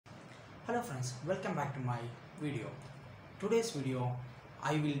Hello friends, welcome back to my video. Today's video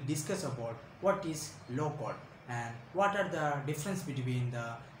I will discuss about what is low code and what are the difference between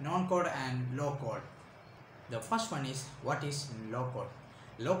the non-code and low code. The first one is what is low code.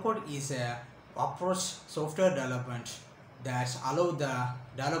 Low code is a approach software development that allow the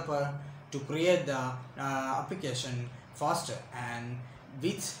developer to create the application faster and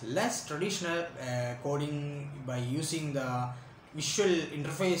with less traditional coding by using the visual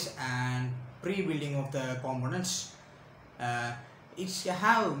interface and pre-building of the components. It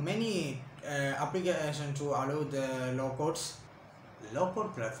have many applications to allow the low codes. Low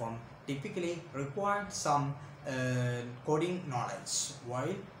code platform typically require some coding knowledge,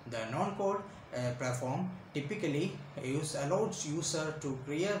 while the non-code platform typically allows user to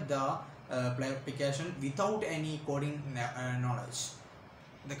create the application without any coding knowledge.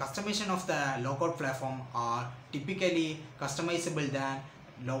 The customization of the low-code platform are typically customizable than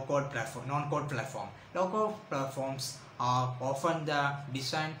low-code platform, non-code platform. Low-code platforms are often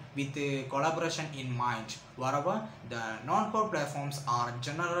designed with collaboration in mind, wherever the non-code platforms are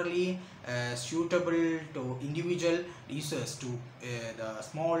generally suitable to individual users to the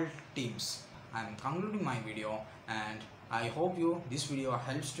small teams. I am concluding my video and I hope this video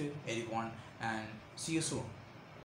helps to everyone and see you soon.